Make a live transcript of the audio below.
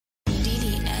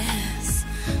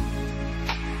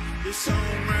This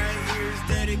song right here is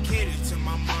dedicated to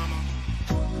my mama.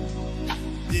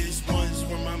 This one's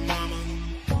for my mama.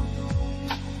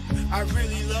 I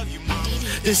really love you, mama.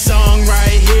 This song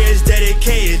right here is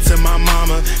dedicated to my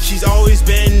mama. She's always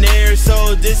been there,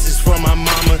 so this is for my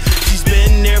mama. She's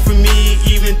been there for me,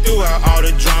 even throughout all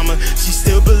the drama. She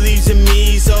still believes in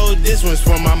me, so this one's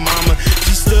for my mama.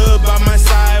 She stood by my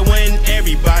side when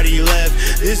everybody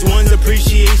left. This one's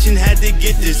appreciation, had to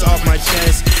get this off my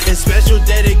chest. And special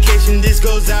dedication, this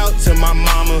goes out to my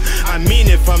mama. I mean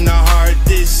it from the heart,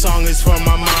 this song is for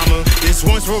my mama. This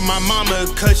one's for my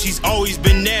mama, cause she's always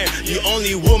been there. The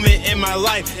only woman in my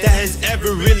life that has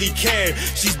ever really cared.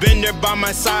 She's been there by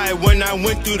my side when I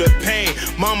went through the pain.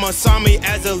 Mama saw me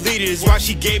as a leader, is why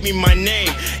she gave me my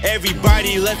name.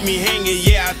 Everybody left me hanging,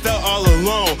 yeah, I felt all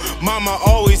alone. Mama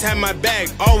always had my back,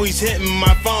 always hitting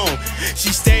my phone. She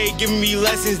stayed giving me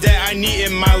lessons that I need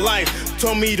in my life.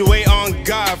 Told me to wait on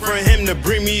God for him to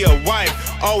bring me a wife.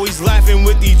 Always laughing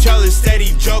with each other,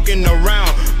 steady joking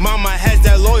around. Mama has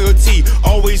that loyalty,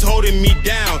 always holding me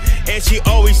down. And she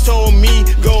always told me,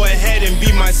 go ahead and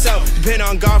be myself. Depend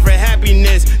on God for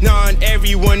happiness, not on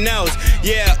everyone else.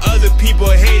 Yeah, other people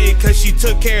hate it cause she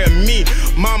took care of me.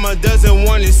 Mama doesn't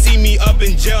want to see me up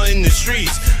in jail in the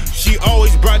streets. She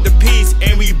always brought the peace,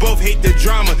 and we both hate the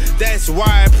drama. That's why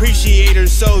I appreciate her,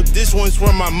 so this one's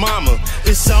for my mama.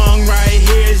 This song right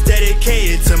here is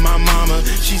dedicated to my mama.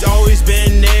 She's always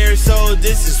been there, so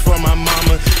this is for my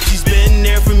mama. She's been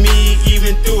there for me,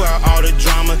 even throughout all the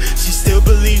drama. She still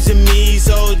believes in me,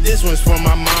 so this one's for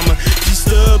my mama. She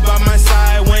stood by my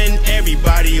side when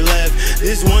everybody left.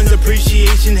 This one's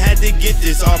appreciation, had to get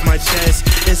this off my chest.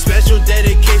 And special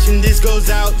dedication, this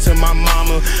goes out to my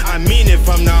mama. I mean it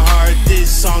from the heart, this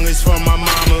song is for my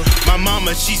mama. My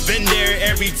mama, she's been there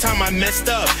every time I messed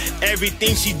up.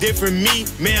 Everything she did for me,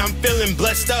 man, I'm feeling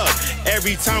blessed up.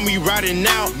 Every time we riding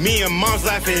out, me and mom's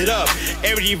laughing it up.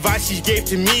 Every advice she gave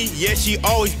to me, yeah, she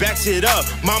always backs it up.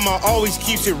 Mama always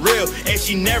keeps it real, and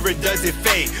she never does it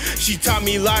fake. She taught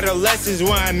me a lot of lessons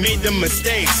when I made the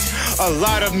mistakes. A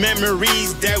lot of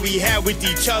memories that we had with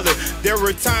each other. There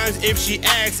were times if she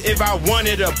asked if I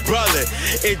wanted a brother.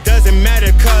 It doesn't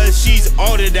matter cause she's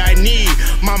all that I need.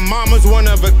 My mama's one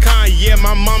of a kind, yeah,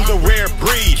 my mom's a rare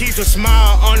breed. Keeps a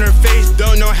smile on her face,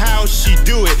 don't know how she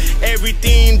do it.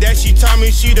 Everything that she taught me,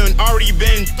 she done already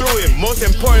been through it. Most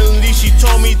importantly, she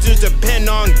told me to depend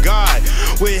on God.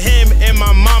 With him and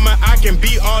my mama, I can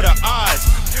beat all the odds.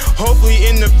 Hopefully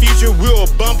in the future we'll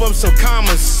bump up some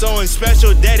commas. So in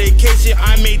special dedication,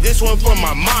 I made this one for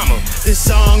my mama. This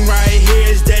song right here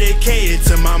is dedicated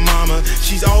to my mama.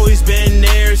 She's always been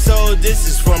there, so this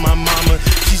is for my mama.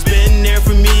 She's been there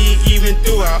for me, even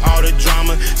throughout all the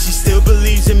drama. She still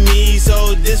believes in me,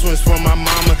 so this one's for my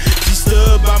mama. She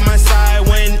stood by my side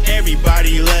when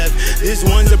everybody left. This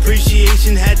one's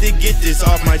appreciation, had to get this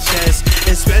off my chest.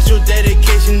 And special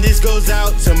dedication, this goes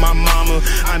out to my mama.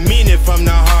 I mean it from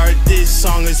the heart, this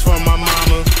song is for my mama.